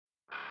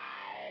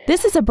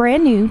This is a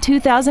brand new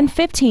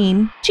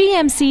 2015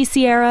 GMC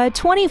Sierra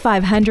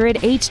 2500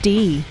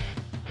 HD.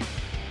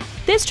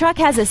 This truck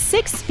has a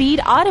 6-speed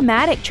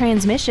automatic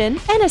transmission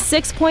and a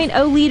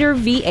 6.0-liter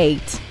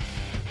V8.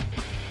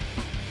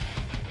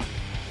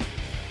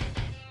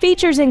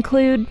 Features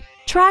include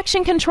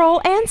traction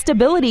control and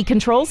stability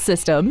control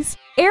systems,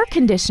 air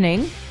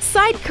conditioning,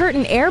 side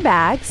curtain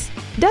airbags,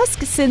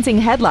 dusk sensing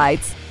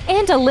headlights,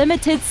 and a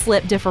limited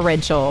slip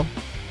differential.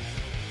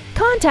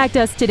 Contact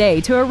us today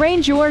to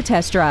arrange your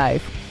test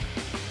drive.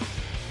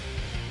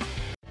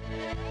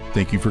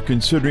 Thank you for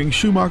considering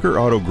Schumacher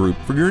Auto Group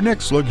for your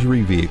next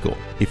luxury vehicle.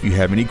 If you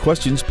have any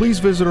questions, please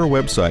visit our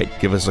website,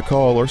 give us a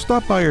call, or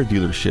stop by our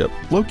dealership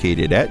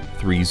located at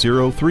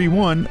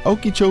 3031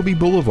 Okeechobee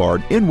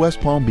Boulevard in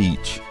West Palm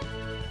Beach.